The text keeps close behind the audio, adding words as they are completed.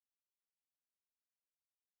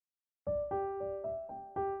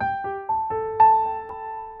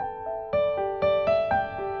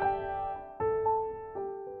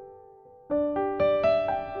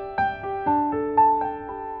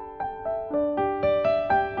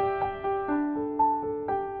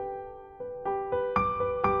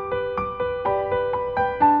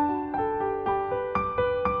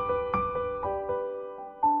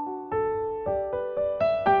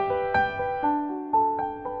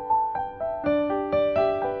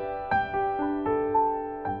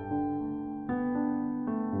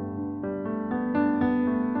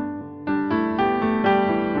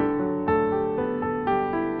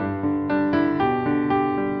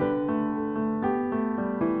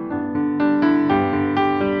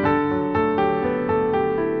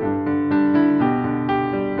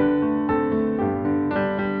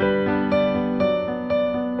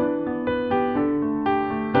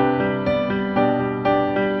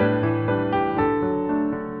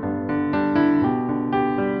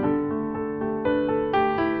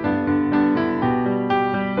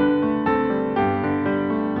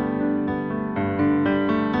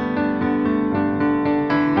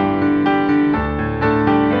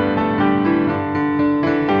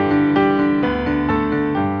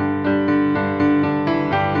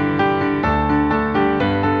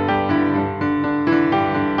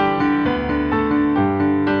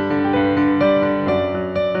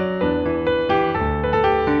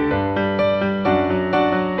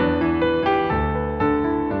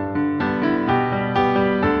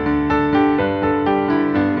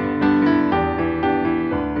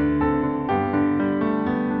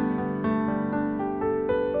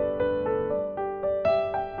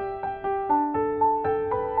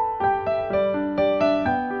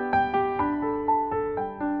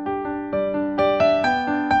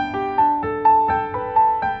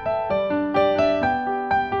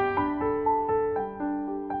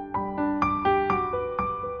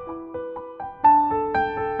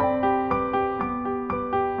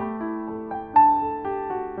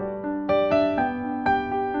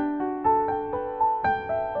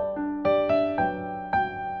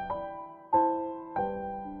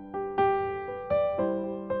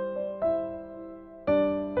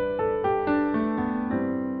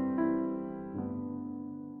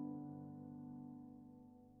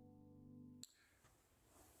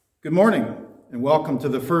Good morning and welcome to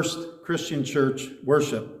the First Christian Church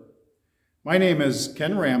worship. My name is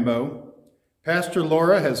Ken Rambo. Pastor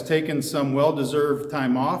Laura has taken some well-deserved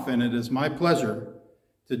time off, and it is my pleasure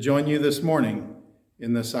to join you this morning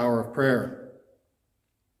in this hour of prayer.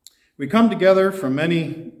 We come together from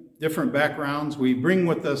many different backgrounds. We bring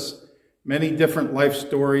with us many different life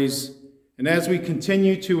stories, and as we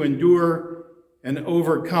continue to endure and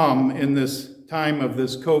overcome in this time of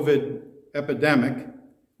this COVID epidemic,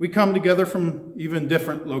 we come together from even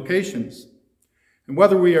different locations. And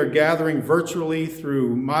whether we are gathering virtually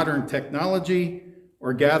through modern technology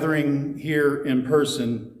or gathering here in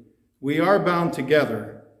person, we are bound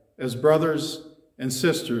together as brothers and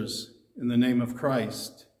sisters in the name of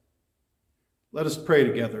Christ. Let us pray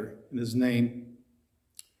together in his name.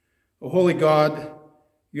 O holy God,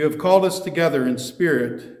 you have called us together in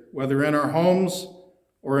spirit, whether in our homes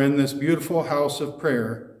or in this beautiful house of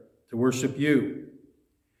prayer, to worship you.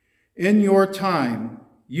 In your time,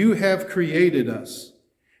 you have created us,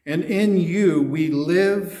 and in you we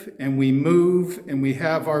live and we move and we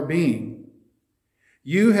have our being.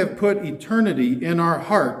 You have put eternity in our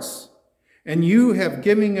hearts, and you have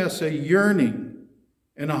given us a yearning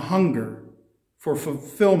and a hunger for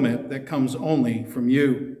fulfillment that comes only from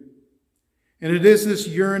you. And it is this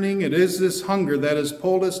yearning, it is this hunger that has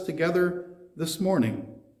pulled us together this morning.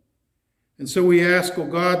 And so we ask, O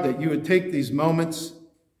God, that you would take these moments,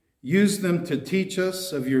 use them to teach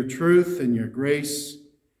us of your truth and your grace,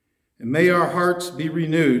 and may our hearts be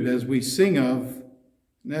renewed as we sing of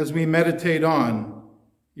and as we meditate on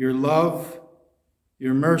your love,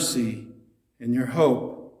 your mercy, and your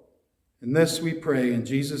hope. And this we pray in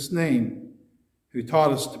Jesus' name, who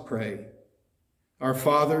taught us to pray. Our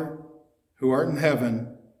Father, who art in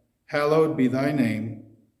heaven, hallowed be thy name.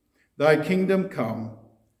 Thy kingdom come,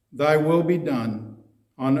 thy will be done,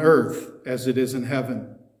 on earth as it is in heaven.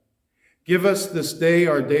 Give us this day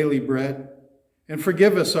our daily bread, and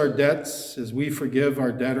forgive us our debts as we forgive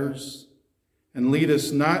our debtors. And lead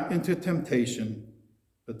us not into temptation,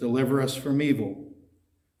 but deliver us from evil.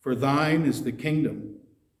 For thine is the kingdom,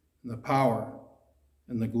 and the power,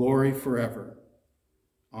 and the glory forever.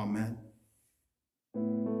 Amen.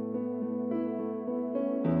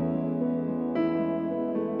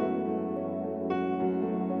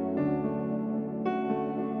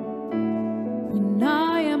 When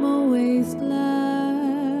I am a wasteland,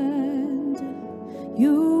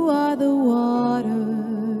 you are the water.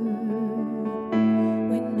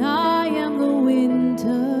 When I am the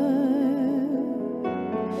winter,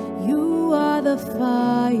 you are the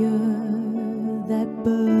fire that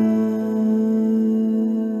burns.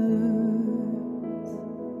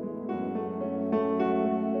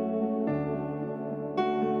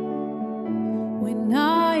 When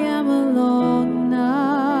I am a long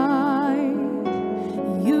night,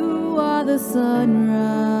 you are the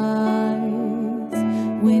sunrise.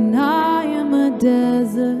 When I am a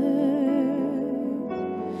desert,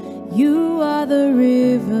 you are the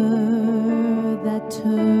river that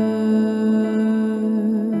turns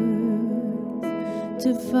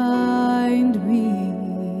to find me.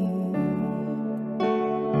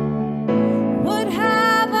 What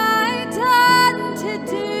have I done to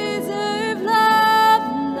deserve love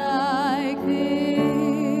like this?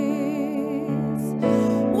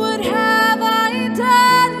 What have I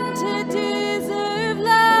done to deserve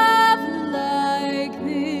love like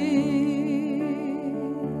this?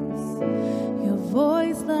 Your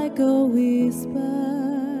voice like a whisper,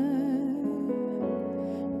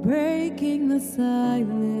 breaking the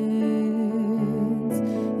silence.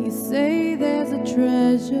 You say there's a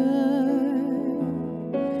treasure.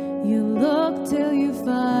 You look till you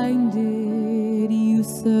find it. You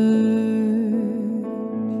search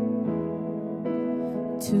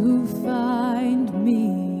to find me.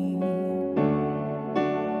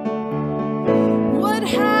 What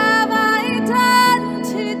have I done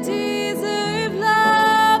to deserve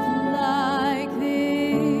love like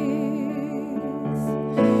this?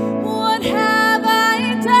 What have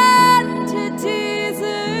I done to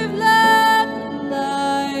deserve love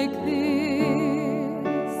like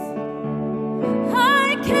this?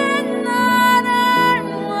 I cannot earn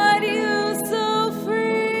what you so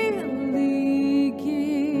freely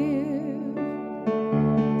give.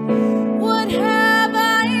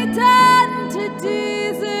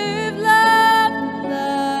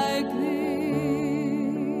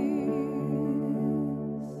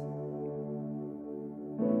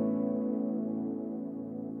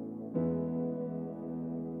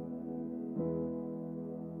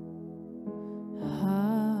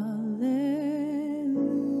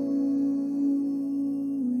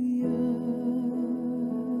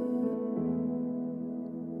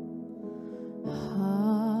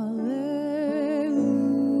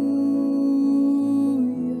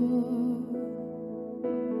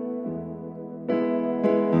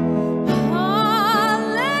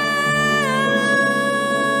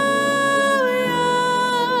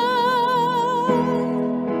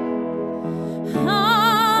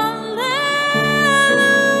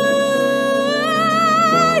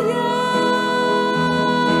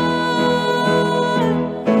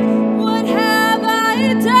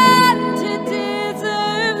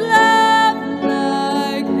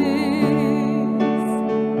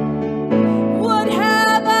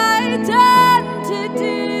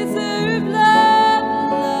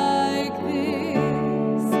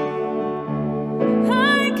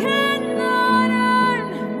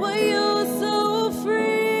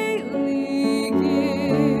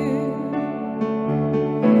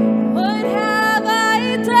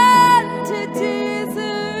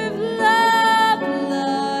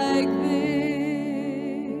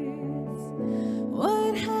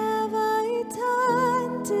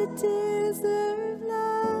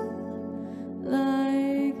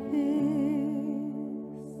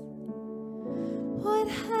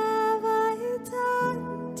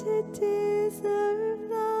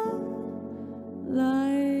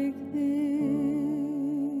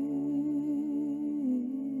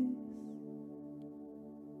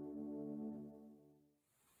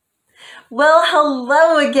 Well,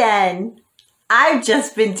 hello again. I've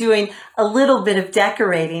just been doing a little bit of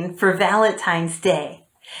decorating for Valentine's Day.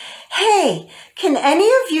 Hey, can any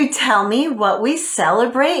of you tell me what we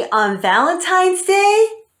celebrate on Valentine's Day?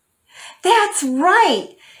 That's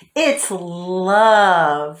right, it's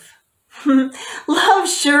love. Love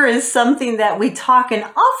sure is something that we talk an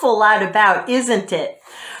awful lot about, isn't it?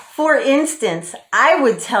 For instance, I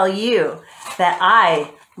would tell you that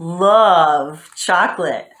I love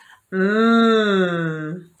chocolate.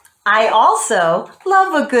 I also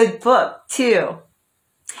love a good book, too.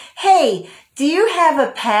 Hey, do you have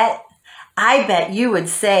a pet? I bet you would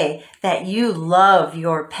say that you love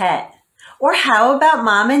your pet. Or how about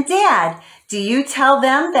mom and dad? Do you tell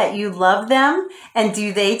them that you love them? And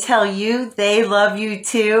do they tell you they love you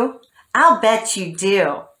too? I'll bet you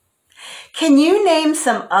do. Can you name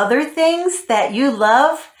some other things that you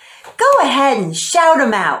love? Go ahead and shout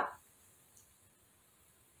them out.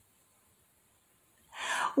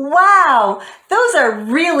 Wow, those are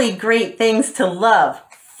really great things to love,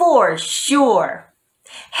 for sure.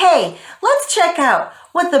 Hey, let's check out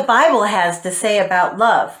what the Bible has to say about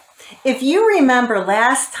love. If you remember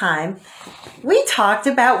last time, we talked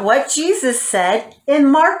about what Jesus said in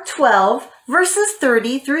Mark 12, verses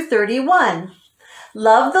 30 through 31.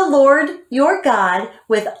 Love the Lord your God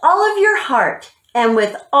with all of your heart and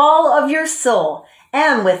with all of your soul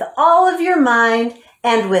and with all of your mind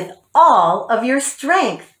and with all of your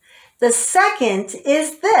strength. The second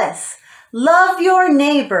is this: love your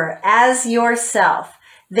neighbor as yourself.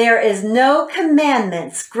 There is no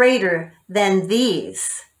commandments greater than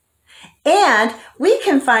these. And we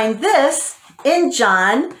can find this in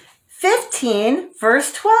John 15,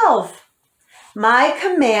 verse 12. My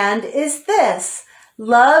command is this: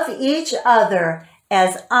 love each other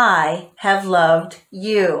as I have loved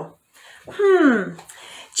you.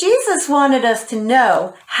 Jesus wanted us to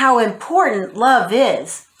know how important love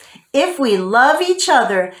is. If we love each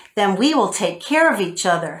other, then we will take care of each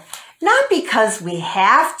other. Not because we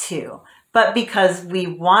have to, but because we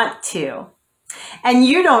want to. And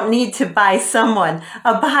you don't need to buy someone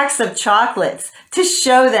a box of chocolates to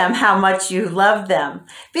show them how much you love them,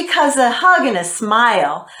 because a hug and a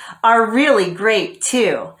smile are really great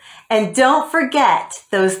too. And don't forget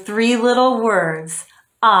those 3 little words: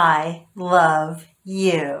 I love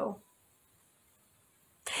you.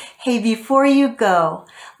 Hey, before you go,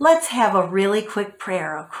 let's have a really quick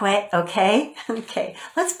prayer, okay? Okay,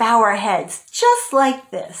 let's bow our heads just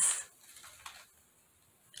like this.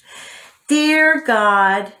 Dear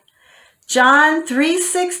God, John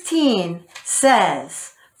 3:16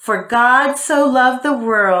 says, for God so loved the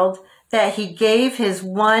world that he gave his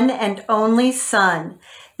one and only Son,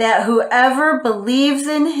 that whoever believes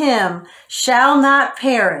in him shall not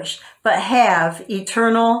perish, but have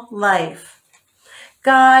eternal life.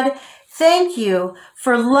 God, thank you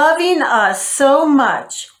for loving us so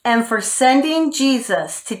much and for sending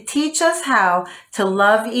Jesus to teach us how to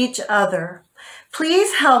love each other.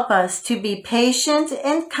 Please help us to be patient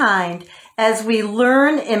and kind as we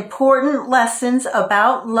learn important lessons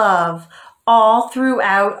about love all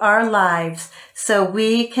throughout our lives so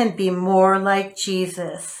we can be more like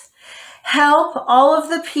Jesus. Help all of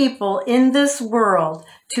the people in this world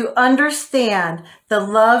to understand the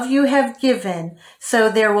love you have given so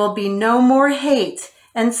there will be no more hate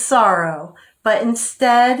and sorrow, but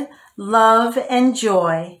instead love and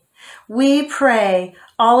joy. We pray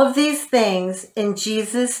all of these things in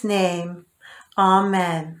Jesus' name.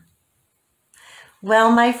 Amen.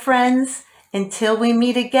 Well, my friends, until we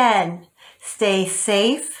meet again, stay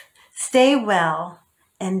safe, stay well,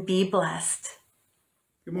 and be blessed.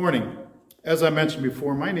 Good morning. As I mentioned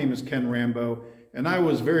before, my name is Ken Rambo, and I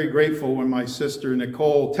was very grateful when my sister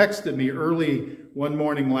Nicole texted me early one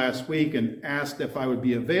morning last week and asked if I would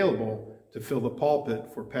be available to fill the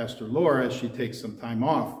pulpit for Pastor Laura as she takes some time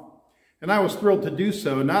off. And I was thrilled to do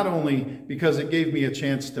so, not only because it gave me a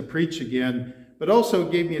chance to preach again, but also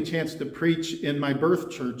gave me a chance to preach in my birth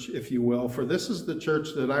church, if you will, for this is the church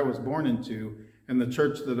that I was born into and the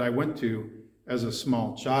church that I went to as a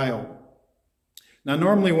small child. Now,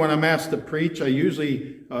 normally when I'm asked to preach, I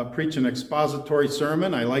usually preach an expository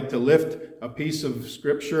sermon. I like to lift a piece of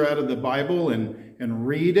scripture out of the Bible and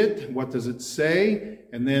read it. What does it say?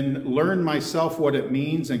 And then learn myself what it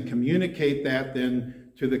means and communicate that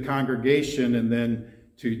then to the congregation, and then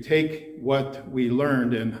to take what we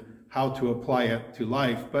learned and how to apply it to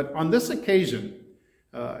life. But on this occasion,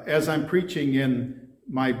 as I'm preaching in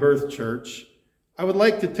my birth church, I would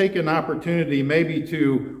like to take an opportunity maybe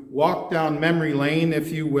to walk down memory lane,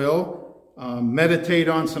 if you will, meditate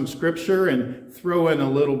on some scripture, and throw in a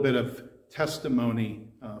little bit of testimony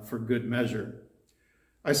for good measure.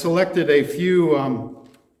 I selected a few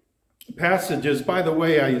passages. By the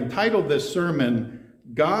way, I entitled this sermon,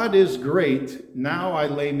 God is Great, Now I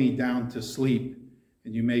Lay Me Down to Sleep.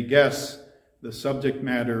 And you may guess the subject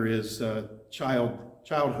matter is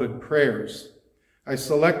childhood prayers. I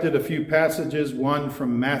selected a few passages, one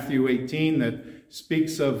from Matthew 18 that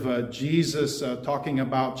speaks of Jesus talking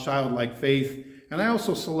about childlike faith. And I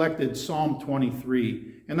also selected Psalm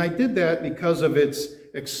 23. And I did that because of its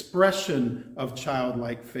expression of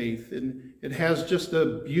childlike faith. And it has just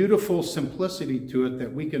a beautiful simplicity to it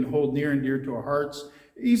that we can hold near and dear to our hearts.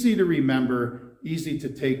 Easy to remember, easy to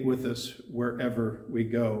take with us wherever we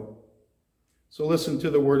go. So listen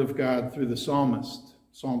to the word of God through the psalmist,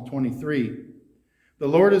 Psalm 23. The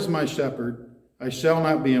Lord is my shepherd, I shall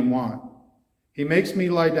not be in want. He makes me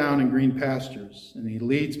lie down in green pastures, and he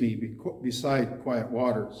leads me beside quiet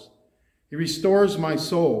waters. He restores my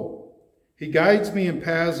soul. He guides me in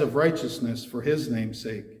paths of righteousness for his name's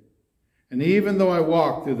sake. And even though I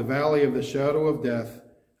walk through the valley of the shadow of death,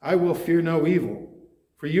 I will fear no evil,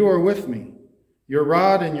 for you are with me. Your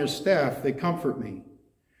rod and your staff, they comfort me.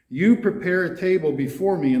 You prepare a table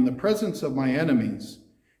before me in the presence of my enemies.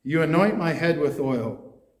 You anoint my head with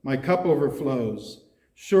oil. My cup overflows.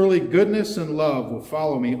 Surely goodness and love will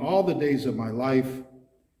follow me all the days of my life,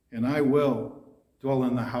 and I will dwell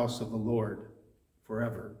in the house of the Lord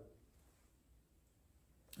forever.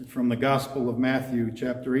 And from the Gospel of Matthew,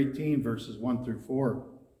 chapter 18, verses 1 through 4.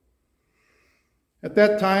 At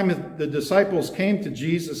that time, the disciples came to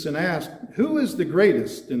Jesus and asked, "Who is the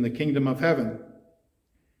greatest in the kingdom of heaven?"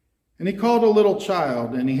 And he called a little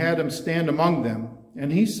child, and he had him stand among them.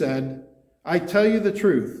 And he said, "I tell you the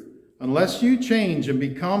truth, unless you change and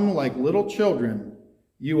become like little children,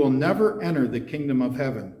 you will never enter the kingdom of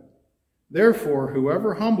heaven. Therefore,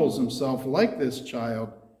 whoever humbles himself like this child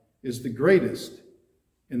is the greatest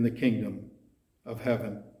in the kingdom of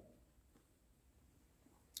heaven."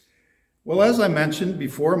 Well, as I mentioned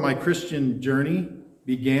before, my Christian journey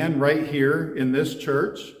began right here in this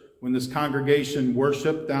church when this congregation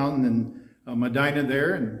worshiped down in Medina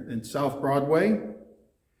there in South Broadway.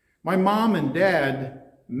 My mom and dad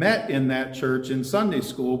met in that church in Sunday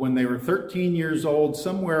school when they were 13 years old,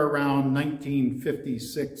 somewhere around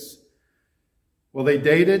 1956. Well, they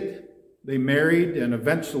dated, they married, and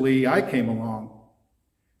eventually I came along.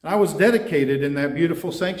 And I was dedicated in that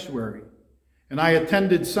beautiful sanctuary. And I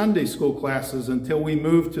attended Sunday school classes until we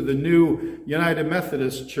moved to the new United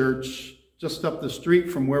Methodist Church just up the street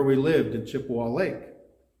from where we lived in Chippewa Lake.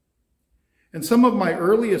 And some of my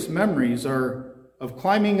earliest memories are of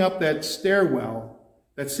climbing up that stairwell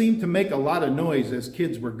that seemed to make a lot of noise as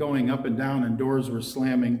kids were going up and down and doors were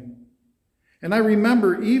slamming. And I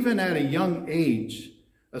remember even at a young age,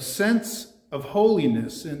 a sense of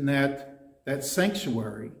holiness in that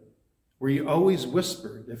sanctuary where you always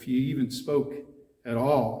whispered if you even spoke at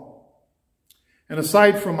all. And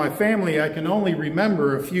aside from my family, I can only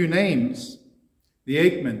remember a few names: the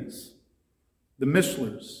Aikmans, the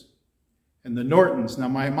Mishlers, and the Nortons. Now,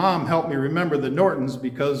 my mom helped me remember the Nortons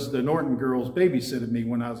because the Norton girls babysitted me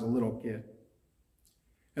when I was a little kid.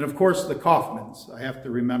 And of course, the Kaufmans. I have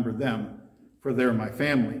to remember them, for they're my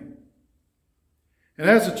family. And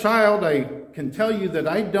as a child, I can tell you that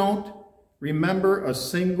I don't remember a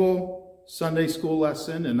single Sunday school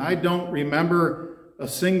lesson, and I don't remember a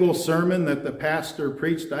single sermon that the pastor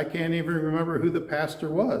preached. I can't even remember who the pastor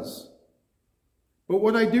was. But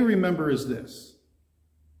what I do remember is this: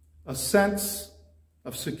 a sense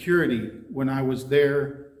of security when I was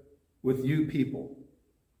there with you people,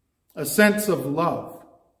 a sense of love,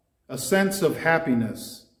 a sense of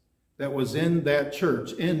happiness that was in that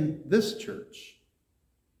church, in this church.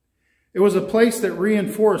 It was a place that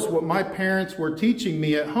reinforced what my parents were teaching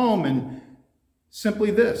me at home, and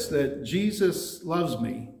simply this, that Jesus loves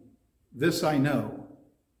me. This I know,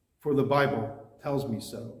 for the Bible tells me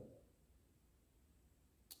so.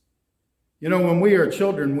 You know, when we are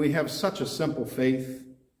children, we have such a simple faith.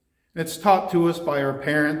 It's taught to us by our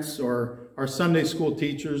parents or our Sunday school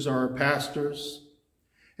teachers or our pastors.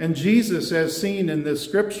 And Jesus, as seen in this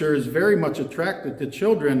scripture, is very much attracted to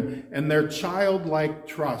children and their childlike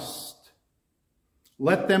trust.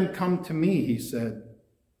 Let them come to me, he said.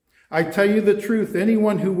 I tell you the truth,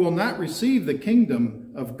 anyone who will not receive the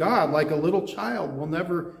kingdom of God like a little child will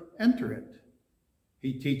never enter it,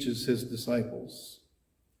 he teaches his disciples.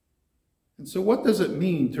 And so what does it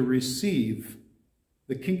mean to receive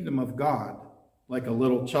the kingdom of God like a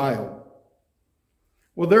little child?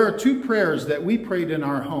 Well, there are two prayers that we prayed in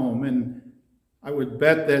our home, and I would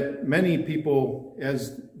bet that many people,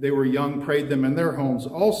 as they were young, prayed them in their homes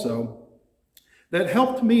also, that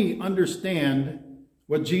helped me understand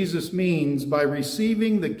what Jesus means by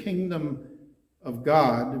receiving the kingdom of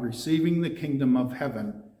God, receiving the kingdom of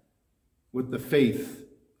heaven with the faith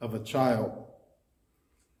of a child.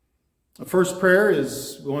 The first prayer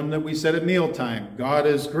is one that we said at mealtime. God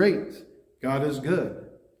is great. God is good.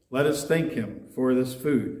 Let us thank him for this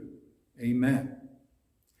food. Amen.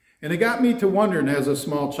 And it got me to wondering as a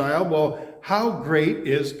small child, well, how great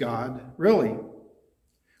is God really?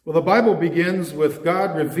 Well, the Bible begins with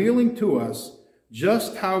God revealing to us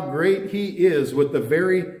just how great he is with the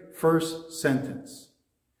very first sentence.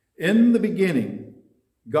 In the beginning,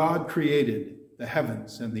 God created the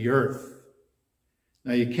heavens and the earth.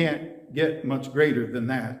 Now, you can't get much greater than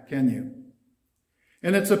that, can you?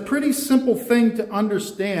 And it's a pretty simple thing to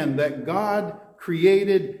understand that God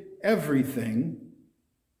created everything,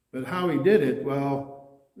 but how he did it,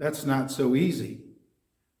 well, that's not so easy.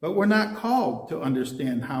 But we're not called to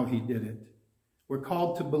understand how he did it. We're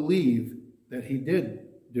called to believe that he did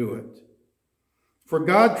do it. For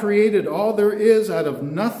God created all there is out of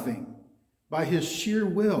nothing by his sheer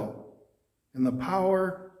will and the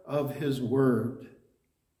power of his word.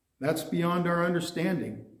 That's beyond our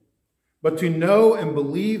understanding. But to know and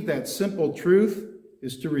believe that simple truth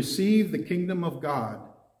is to receive the kingdom of God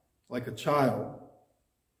like a child.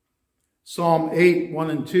 Psalm 8, 1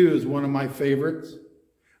 and 2 is one of my favorites.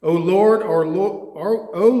 O Lord, our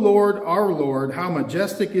Lord, how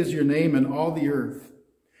majestic is your name in all the earth.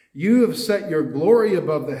 You have set your glory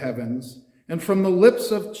above the heavens, and from the lips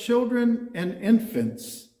of children and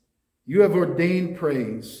infants you have ordained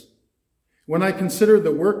praise. When I consider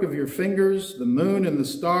the work of your fingers, the moon and the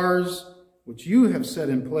stars, which you have set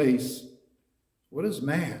in place, what is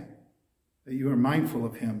man that you are mindful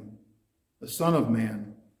of him, the Son of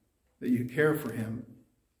Man that you care for him?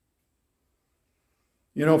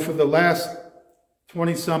 You know, for the last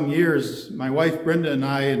 20-some years, my wife Brenda and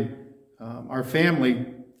I and our family,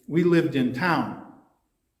 we lived in town.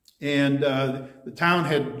 And the town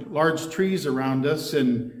had large trees around us,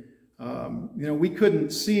 and we couldn't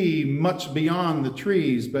see much beyond the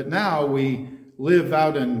trees. But now we live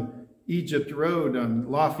out in Egypt Road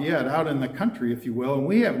on Lafayette, out in the country, if you will, and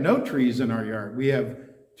we have no trees in our yard. We have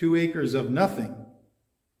 2 acres of nothing.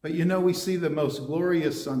 But we see the most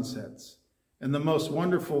glorious sunsets and the most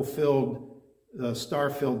wonderful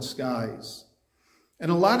star-filled skies.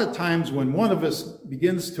 And a lot of times when one of us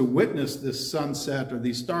begins to witness this sunset or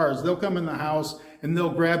these stars, they'll come in the house and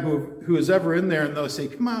they'll grab who is ever in there and they'll say,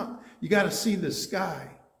 come out, you got to see the sky.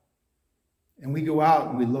 And we go out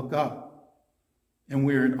and we look up and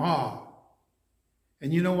we're in awe.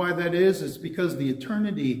 And you know why that is? It's because the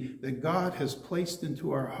eternity that God has placed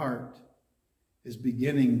into our heart is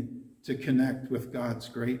beginning to connect with God's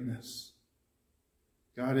greatness.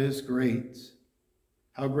 God is great.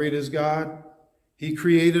 How great is God? He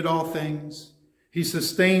created all things. He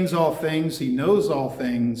sustains all things. He knows all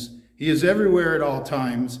things. He is everywhere at all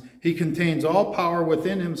times. He contains all power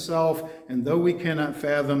within himself. And though we cannot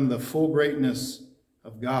fathom the full greatness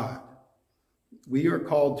of God, we are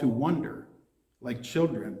called to wonder like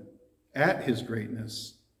children at his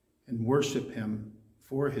greatness and worship him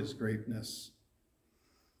for his greatness.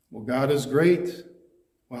 Well, God is great.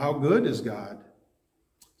 Well, how good is God?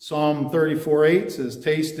 Psalm 34:8 says,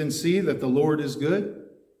 taste and see that the Lord is good.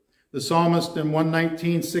 The psalmist in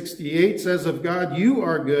 119:68 says of God, you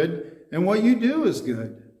are good, and what you do is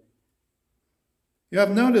good.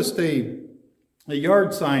 I've noticed a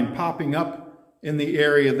yard sign popping up in the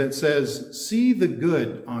area that says, "See the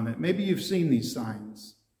good" on it. Maybe you've seen these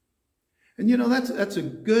signs. And that's a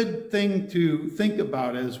good thing to think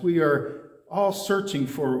about as we are all searching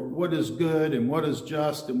for what is good and what is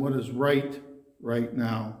just and what is right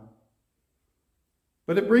now.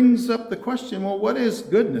 But it brings up the question, well, what is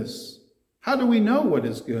goodness? How do we know what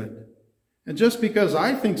is good? And just because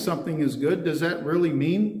I think something is good, does that really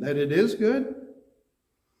mean that it is good?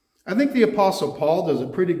 I think the Apostle Paul does a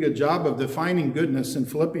pretty good job of defining goodness in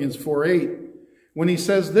Philippians 4:8 when he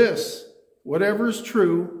says this: whatever is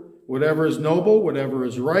true, whatever is noble, whatever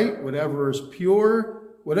is right, whatever is pure,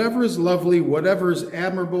 whatever is lovely, whatever is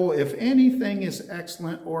admirable, if anything is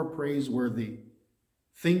excellent or praiseworthy,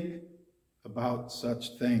 think about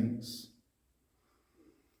such things.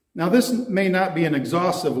 Now, this may not be an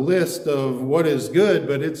exhaustive list of what is good,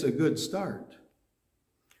 but it's a good start.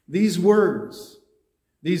 These words,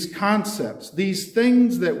 these concepts, these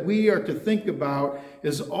things that we are to think about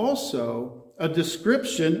is also a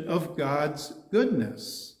description of God's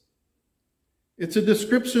goodness. It's a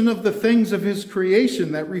description of the things of his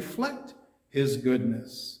creation that reflect his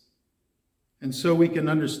goodness. And so we can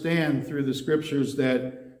understand through the scriptures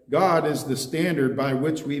that God is the standard by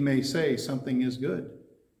which we may say something is good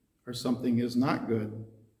or something is not good.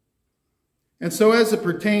 And so as it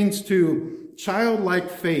pertains to childlike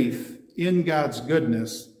faith in God's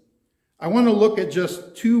goodness, I want to look at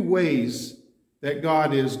just two ways that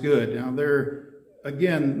God is good. Now, there are,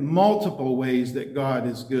 again, multiple ways that God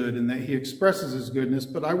is good and that he expresses his goodness,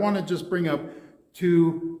 but I want to just bring up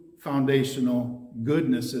two foundational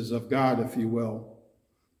goodnesses of God, if you will.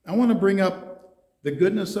 I want to bring up the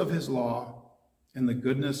goodness of his law and the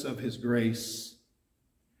goodness of his grace.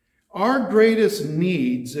 Our greatest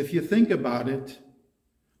needs, if you think about it,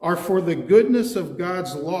 are for the goodness of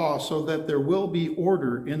God's law so that there will be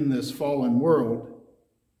order in this fallen world.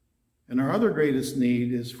 And our other greatest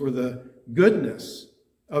need is for the goodness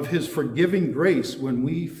of his forgiving grace when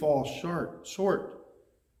we fall short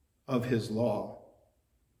of his law.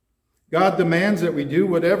 God demands that we do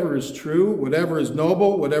whatever is true, whatever is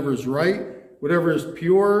noble, whatever is right, whatever is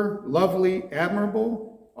pure, lovely,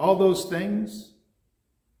 admirable, all those things.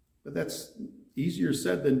 But that's easier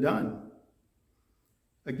said than done.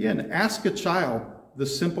 Again, ask a child the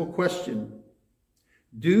simple question,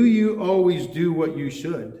 do you always do what you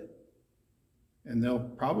should? And they'll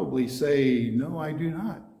probably say, no, I do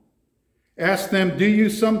not. Ask them, do you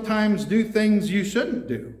sometimes do things you shouldn't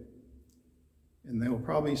do? And they'll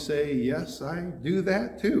probably say, yes, I do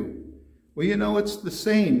that too. Well, it's the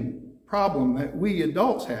same problem that we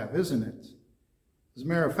adults have, isn't it? As a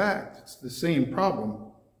matter of fact, it's the same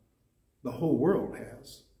problem the whole world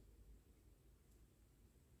has.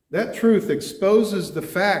 That truth exposes the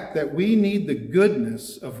fact that we need the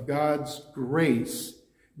goodness of God's grace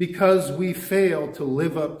because we fail to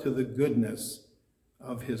live up to the goodness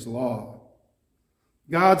of his law.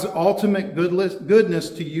 God's ultimate goodness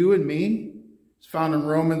to you and me is found in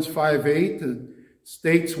Romans 5:8. It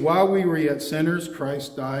states, while we were yet sinners,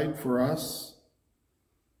 Christ died for us.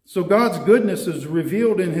 So God's goodness is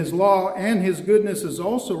revealed in his law, and his goodness is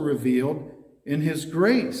also revealed in his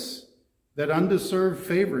grace, that undeserved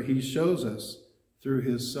favor he shows us through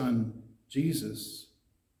his Son, Jesus.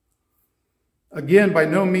 Again, by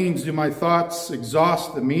no means do my thoughts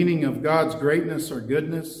exhaust the meaning of God's greatness or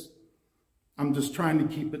goodness. I'm just trying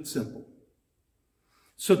to keep it simple.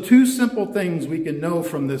 So two simple things we can know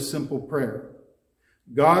from this simple prayer.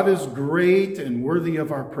 God is great and worthy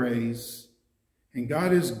of our praise. And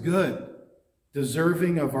God is good,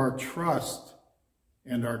 deserving of our trust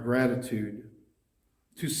and our gratitude.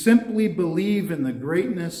 To simply believe in the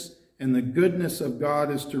greatness and the goodness of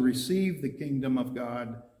God is to receive the kingdom of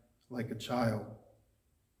God like a child.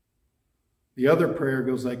 The other prayer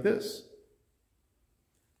goes like this.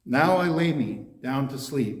 Now I lay me down to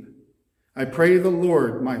sleep. I pray the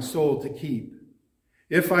Lord my soul to keep.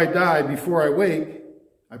 If I die before I wake,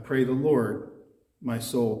 I pray the Lord my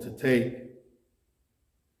soul to take.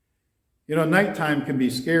 Nighttime can be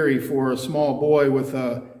scary for a small boy with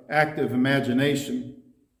an active imagination.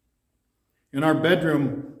 In our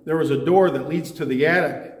bedroom, there was a door that leads to the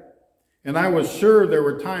attic, and I was sure there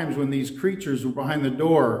were times when these creatures were behind the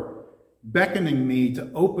door, beckoning me to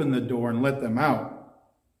open the door and let them out.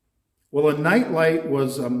 Well, a nightlight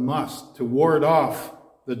was a must to ward off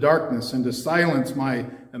the darkness and to silence my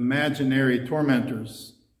imaginary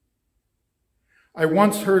tormentors. I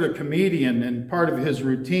once heard a comedian, in part of his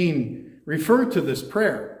routine, refer to this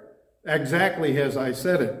prayer exactly as I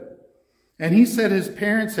said it. And he said his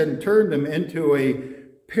parents had turned him into a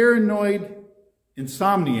paranoid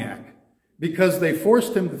insomniac because they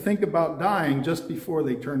forced him to think about dying just before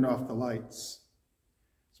they turned off the lights.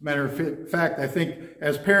 As a matter of fact, I think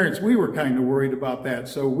as parents, we were kind of worried about that.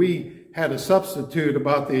 So we had a substitute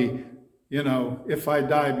about the, if I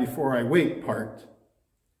die before I wake part.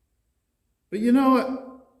 But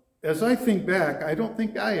as I think back, I don't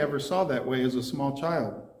think I ever saw that way as a small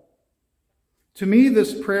child. To me,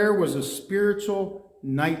 this prayer was a spiritual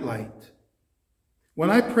nightlight. When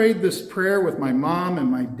I prayed this prayer with my mom and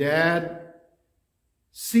my dad,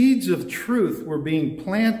 seeds of truth were being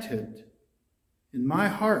planted in my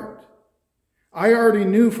heart. I already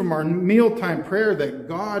knew from our mealtime prayer that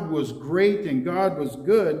God was great and God was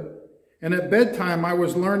good. And at bedtime, I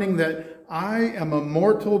was learning that I am a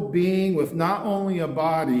mortal being with not only a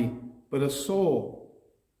body, but a soul.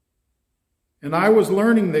 And I was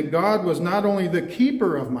learning that God was not only the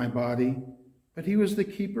keeper of my body, but he was the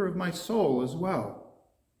keeper of my soul as well.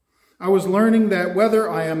 I was learning that whether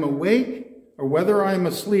I am awake or whether I am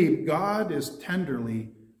asleep, God is tenderly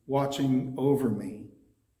watching over me.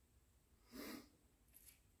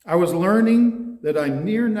 I was learning that I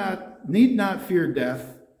need not fear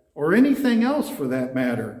death or anything else for that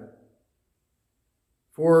matter.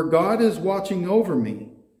 For God is watching over me.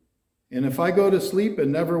 And if I go to sleep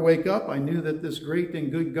and never wake up, I knew that this great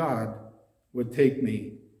and good God would take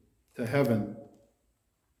me to heaven.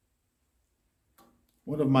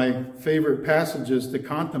 One of my favorite passages to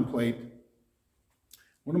contemplate,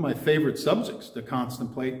 one of my favorite subjects to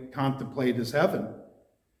contemplate is heaven.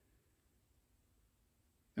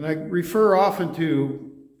 And I refer often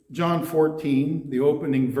to John 14, the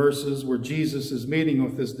opening verses where Jesus is meeting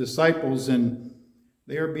with his disciples and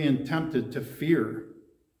they are being tempted to fear.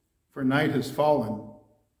 For night has fallen,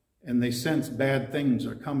 and they sense bad things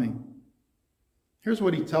are coming. Here's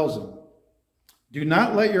what he tells them. Do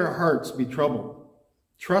not let your hearts be troubled.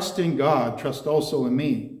 Trust in God, trust also in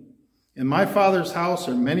me. In my Father's house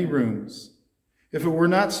are many rooms. If it were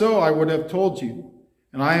not so, I would have told you.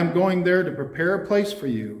 And I am going there to prepare a place for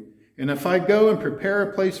you. And if I go and prepare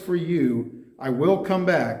a place for you, I will come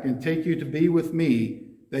back and take you to be with me,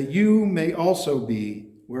 that you may also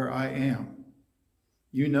be where I am.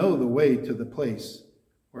 You know the way to the place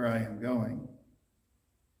where I am going.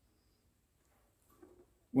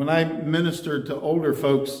 When I ministered to older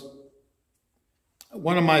folks,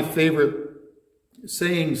 one of my favorite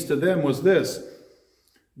sayings to them was this: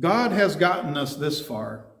 God has gotten us this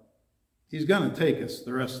far. He's going to take us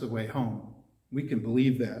the rest of the way home. We can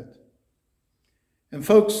believe that. And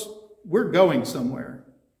folks, we're going somewhere.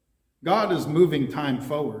 God is moving time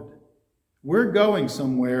forward. We're going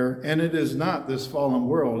somewhere, and it is not this fallen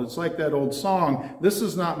world. It's like that old song, this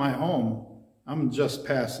is not my home. I'm just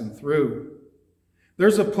passing through.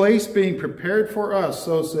 There's a place being prepared for us,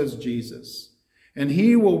 so says Jesus. And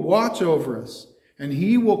he will watch over us, and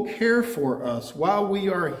he will care for us while we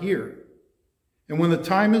are here. And when the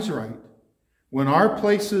time is right, when our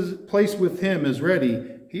place with him is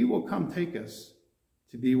ready, he will come take us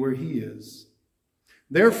to be where he is.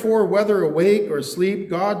 Therefore, whether awake or asleep,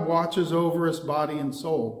 God watches over us body and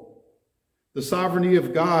soul. The sovereignty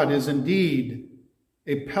of God is indeed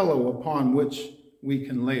a pillow upon which we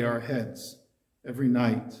can lay our heads every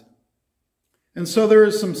night. And so there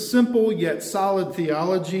is some simple yet solid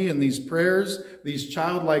theology in these prayers, these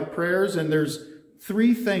childlike prayers, and there's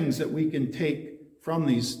three things that we can take from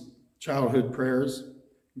these childhood prayers.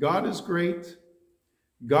 God is great.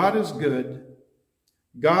 God is good.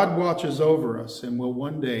 God watches over us and will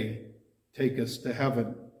one day take us to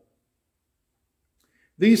heaven.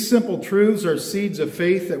 These simple truths are seeds of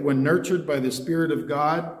faith that when nurtured by the Spirit of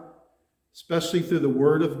God, especially through the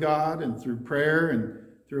Word of God and through prayer and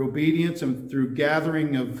through obedience and through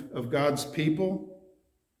gathering of God's people,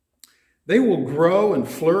 they will grow and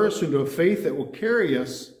flourish into a faith that will carry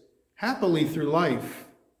us happily through life,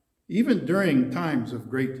 even during times of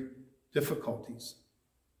great difficulties.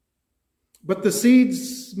 But the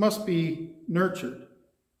seeds must be nurtured,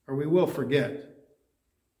 or we will forget.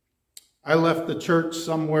 I left the church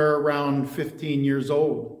somewhere around 15 years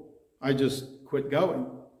old. I just quit going.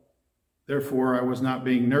 Therefore, I was not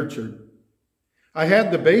being nurtured. I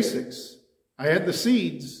had the basics. I had the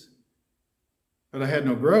seeds, but I had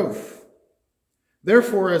no growth.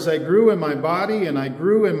 Therefore, as I grew in my body and I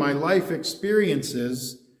grew in my life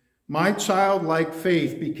experiences, my childlike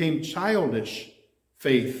faith became childish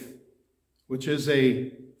faith, which is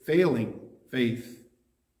a failing faith.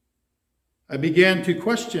 I began to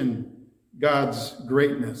question God's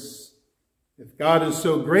greatness. If God is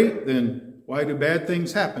so great, then why do bad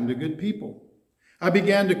things happen to good people? I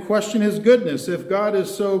began to question his goodness. If God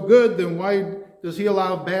is so good, then why does he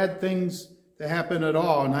allow bad things to happen at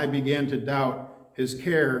all, and I began to doubt his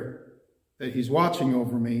care, that he's watching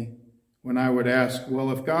over me, when I would ask,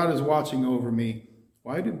 well, if God is watching over me,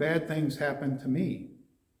 why do bad things happen to me?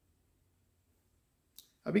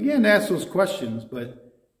 I began to ask those questions,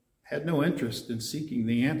 but had no interest in seeking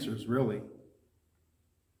the answers, really.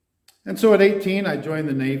 And so at 18, I joined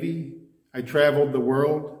the Navy. I traveled the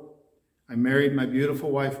world. I married my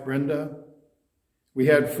beautiful wife, Brenda. We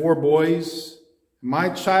had 4 boys. My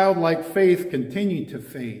childlike faith continued to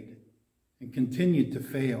fade and continued to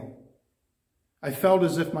fail. I felt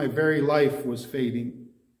as if my very life was fading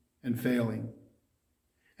and failing.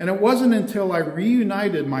 And it wasn't until I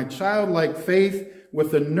reunited my childlike faith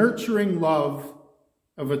with the nurturing love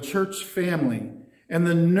of a church family and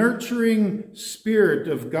the nurturing spirit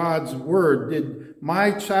of God's word did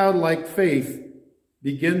my childlike faith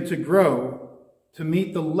begin to grow to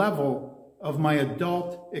meet the level of my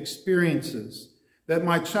adult experiences, that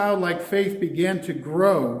my childlike faith began to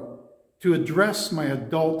grow to address my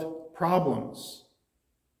adult problems,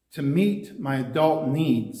 to meet my adult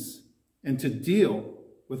needs, and to deal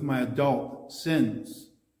with my adult sins.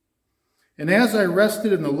 And as I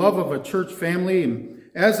rested in the love of a church family, and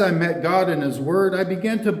as I met God in his word, I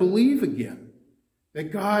began to believe again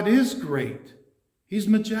that God is great. He's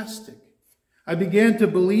majestic. I began to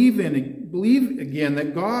believe again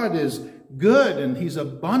that God is good and he's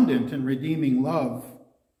abundant in redeeming love.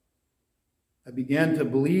 I began to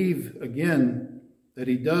believe again that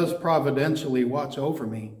he does providentially watch over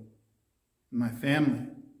me, my family,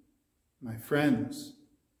 my friends,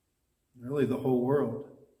 really the whole world.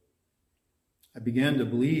 I began to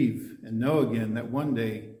believe and know again that one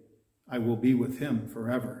day I will be with him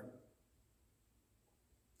forever.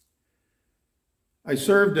 I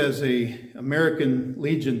served as an American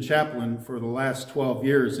Legion chaplain for the last 12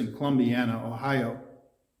 years in Columbiana, Ohio.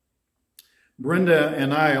 Brenda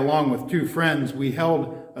and I, along with 2 friends, we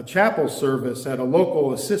held a chapel service at a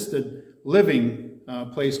local assisted living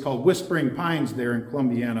place called Whispering Pines there in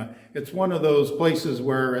Columbiana. It's one of those places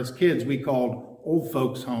where, as kids, we called old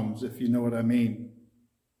folks' homes, if you know what I mean.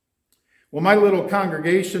 Well, my little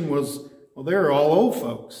congregation they're all old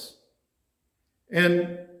folks.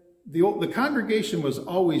 And the congregation was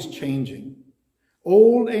always changing.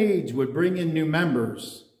 Old age would bring in new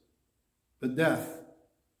members, but death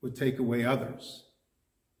would take away others.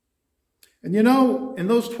 And you know, in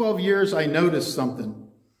those 12 years, I noticed something.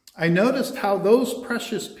 I noticed how those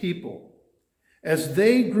precious people, as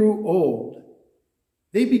they grew old,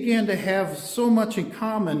 they began to have so much in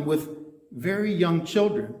common with very young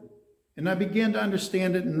children. And I began to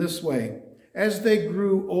understand it in this way. As they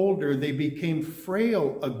grew older, they became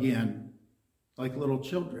frail again, like little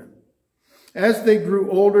children. As they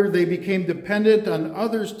grew older, they became dependent on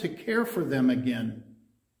others to care for them again,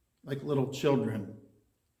 like little children.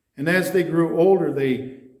 And as they grew older,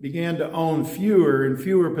 they began to own fewer and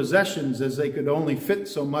fewer possessions as they could only fit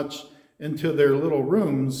so much into their little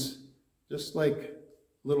rooms, just like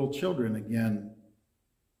little children again.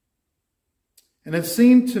 And it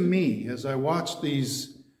seemed to me, as I watched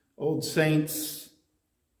these old saints,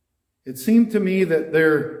 it seemed to me that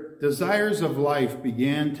their desires of life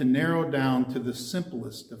began to narrow down to the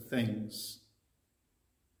simplest of things.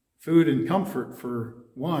 Food and comfort for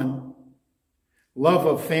one. Love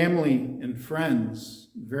of family and friends,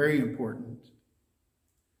 very important.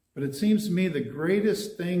 But it seems to me the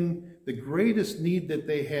greatest need that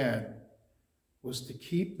they had was to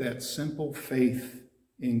keep that simple faith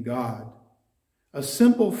in God. A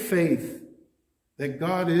simple faith that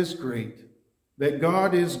God is great, that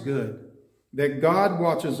God is good, that God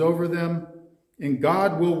watches over them, and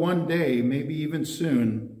God will one day, maybe even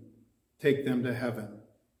soon, take them to heaven.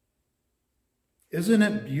 Isn't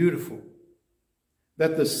it beautiful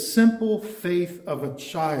that the simple faith of a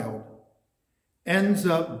child ends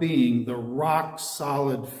up being the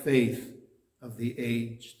rock-solid faith of the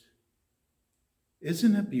aged?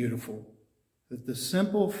 Isn't it beautiful that the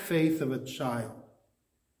simple faith of a child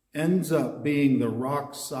ends up being the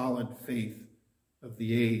rock-solid faith of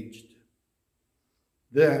the aged?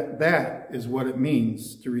 That is what it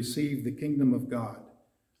means to receive the kingdom of God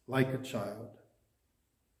like a child.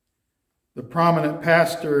 The prominent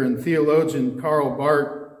pastor and theologian Karl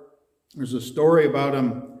Barth, there's a story about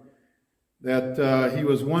him that he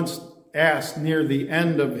was once asked near the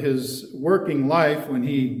end of his working life when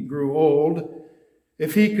he grew old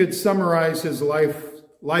if he could summarize his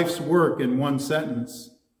life's work in one sentence.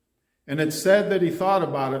 And it's said that he thought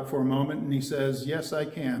about it for a moment and he says, yes, I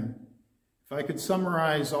can. If I could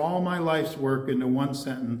summarize all my life's work into one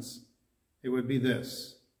sentence, it would be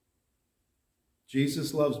this: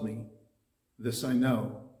 Jesus loves me. This I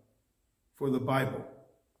know, for the Bible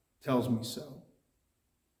tells me so.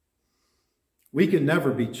 We can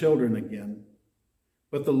never be children again,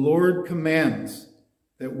 but the Lord commands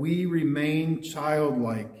that we remain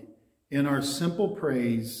childlike in our simple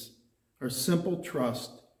praise, our simple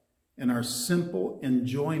trust, and our simple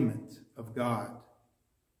enjoyment of God.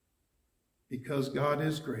 Because God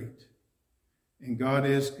is great, and God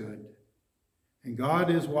is good, and God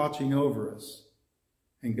is watching over us,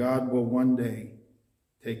 and God will one day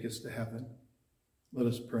take us to heaven. Let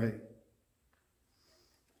us pray.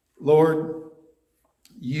 Lord,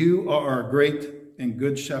 you are our great and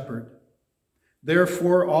good shepherd.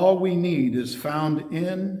 Therefore, all we need is found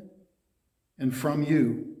in and from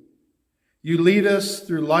you. You lead us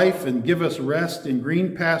through life and give us rest in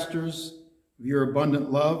green pastures of your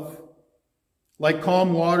abundant love. Like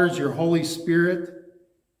calm waters, your Holy Spirit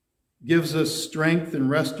gives us strength and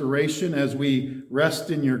restoration as we rest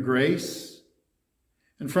in your grace.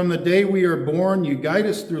 And from the day we are born, you guide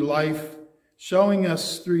us through life, showing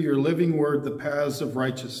us through your living word the paths of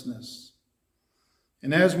righteousness.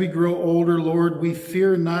 And as we grow older, Lord, we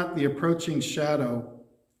fear not the approaching shadow,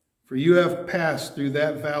 for you have passed through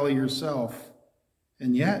that valley yourself,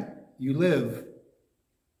 and yet you live.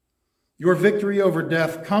 Your victory over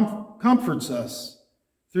death comforts us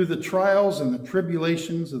through the trials and the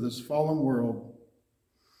tribulations of this fallen world.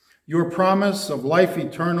 Your promise of life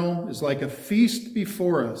eternal is like a feast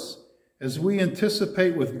before us as we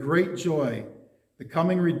anticipate with great joy the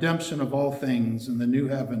coming redemption of all things in the new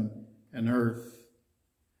heaven and earth.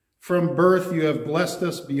 From birth you have blessed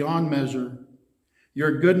us beyond measure.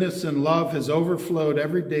 Your goodness and love has overflowed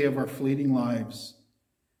every day of our fleeting lives.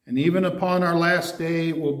 And even upon our last day,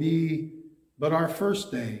 it will be but our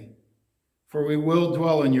first day, for we will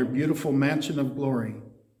dwell in your beautiful mansion of glory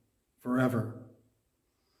forever.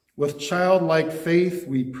 With childlike faith,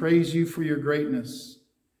 we praise you for your greatness,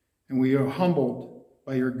 and we are humbled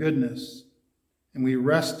by your goodness, and we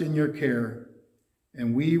rest in your care,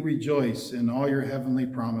 and we rejoice in all your heavenly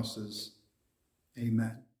promises.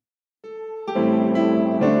 Amen.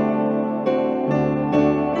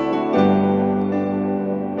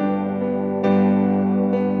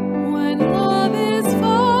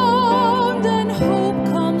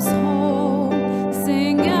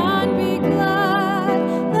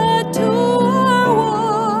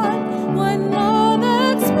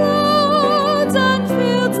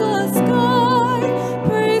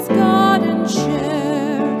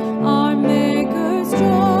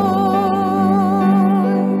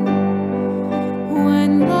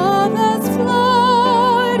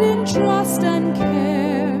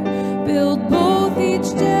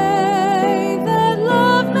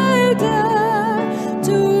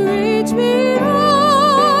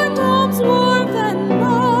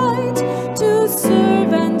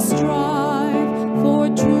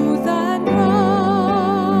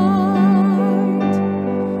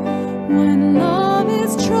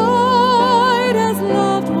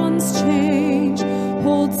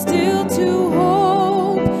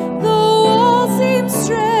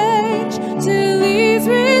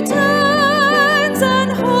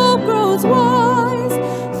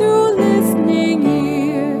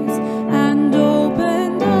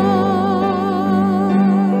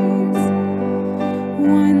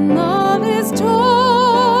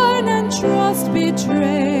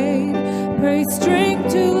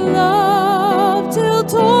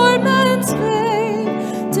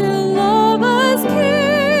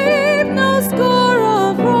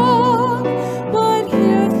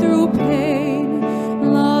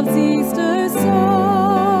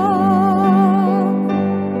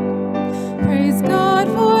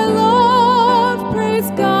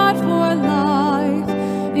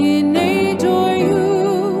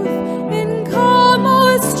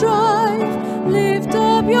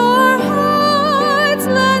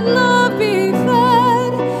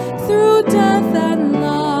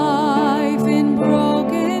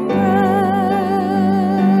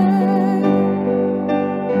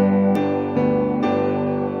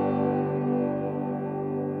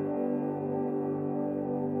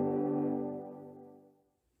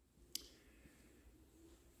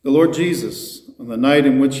 The Lord Jesus, on the night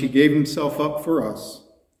in which he gave himself up for us,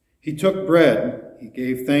 he took bread, he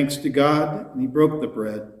gave thanks to God, and he broke the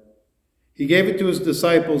bread. He gave it to his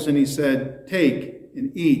disciples, and he said, "Take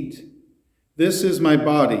and eat. This is my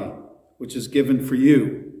body, which is given for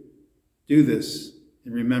you. Do this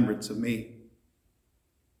in remembrance of me."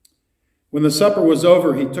 When the supper was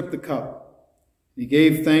over, he took the cup. He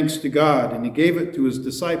gave thanks to God, and he gave it to his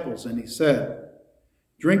disciples, and he said,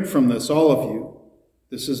 "Drink from this, all of you.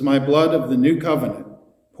 This is my blood of the new covenant,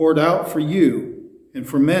 poured out for you and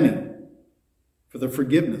for many, for the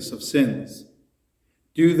forgiveness of sins.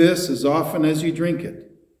 Do this as often as you drink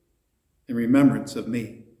it in remembrance of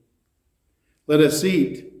me. Let us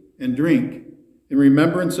eat and drink in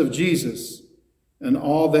remembrance of Jesus and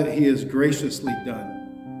all that he has graciously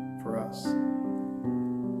done for us.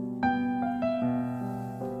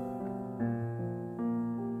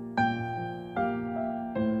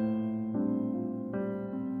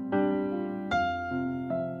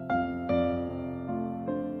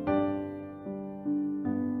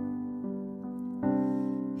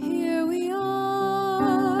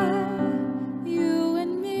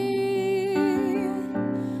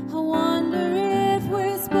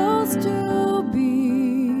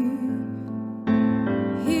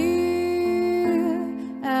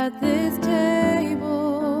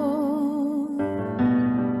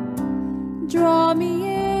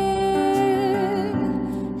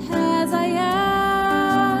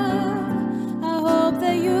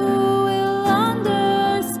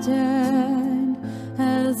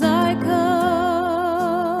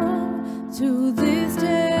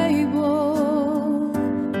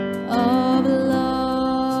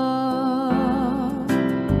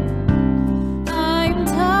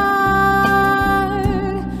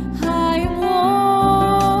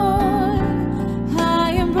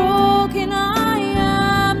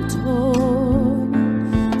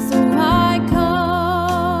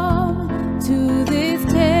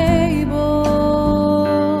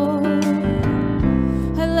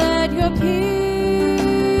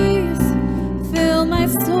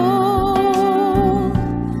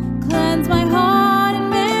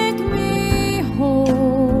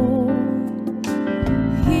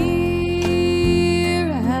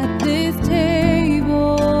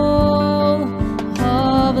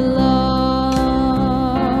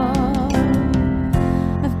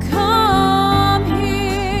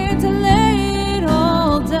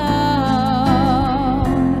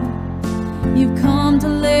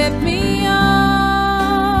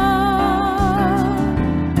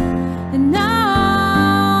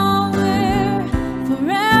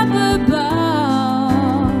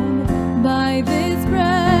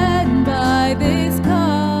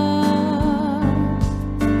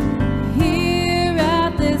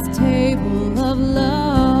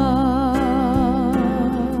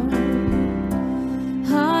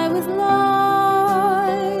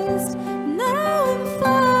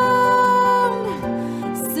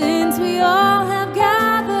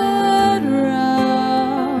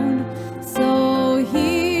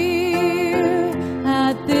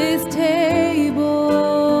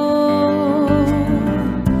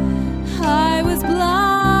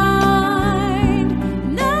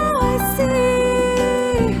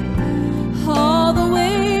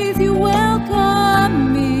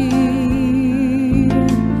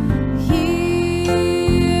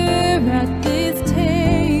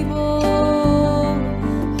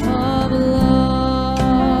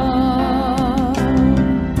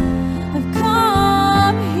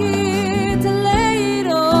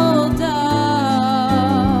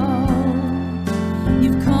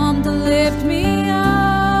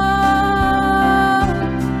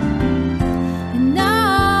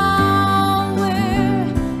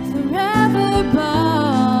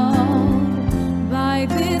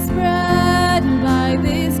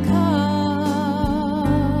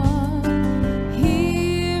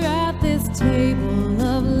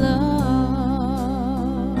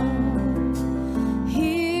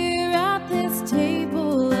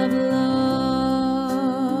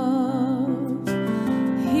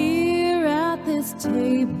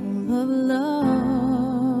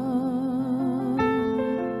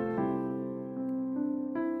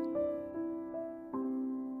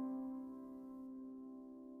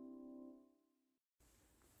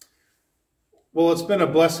 Well, it's been a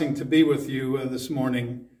blessing to be with you this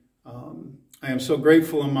morning. I am so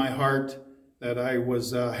grateful in my heart that I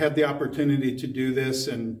had the opportunity to do this,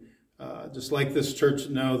 and just like this church,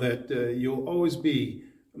 know that you'll always be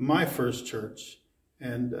my first church,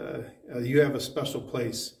 and you have a special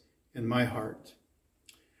place in my heart.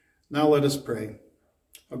 Now let us pray.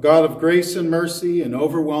 O God of grace and mercy and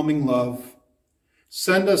overwhelming love,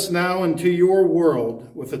 send us now into your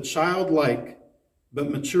world with a childlike but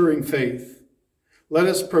maturing faith. Let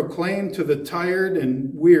us proclaim to the tired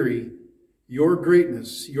and weary your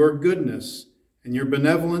greatness, your goodness, and your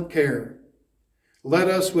benevolent care. Let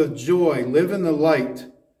us with joy live in the light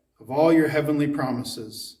of all your heavenly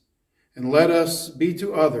promises, and let us be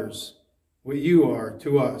to others what you are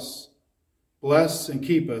to us. Bless and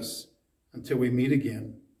keep us until we meet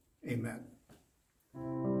again. Amen.